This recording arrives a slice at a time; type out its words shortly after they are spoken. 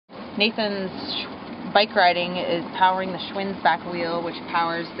Nathan's bike riding is powering the Schwinn's back wheel, which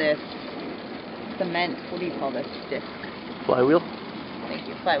powers this cement, what do you call this disc? Flywheel? Thank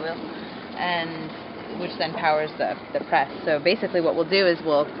you, flywheel. And which then powers the press. So basically what we'll do is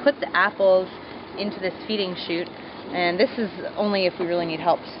we'll put the apples into this feeding chute, and this is only if we really need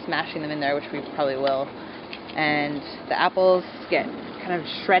help smashing them in there, which we probably will. And the apples get kind of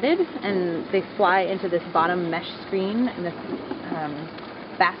shredded and they fly into this bottom mesh screen in this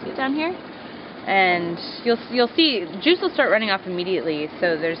basket down here. And you'll see juice will start running off immediately,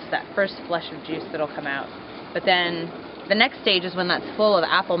 so there's that first flush of juice that'll come out. But then the next stage is when that's full of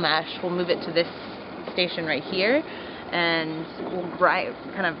apple mash, we'll move it to this station right here, and we'll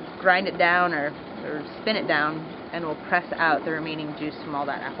kind of grind it down or spin it down, and we'll press out the remaining juice from all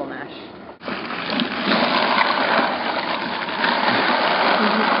that apple mash.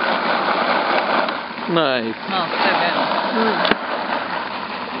 Nice. Oh, so good.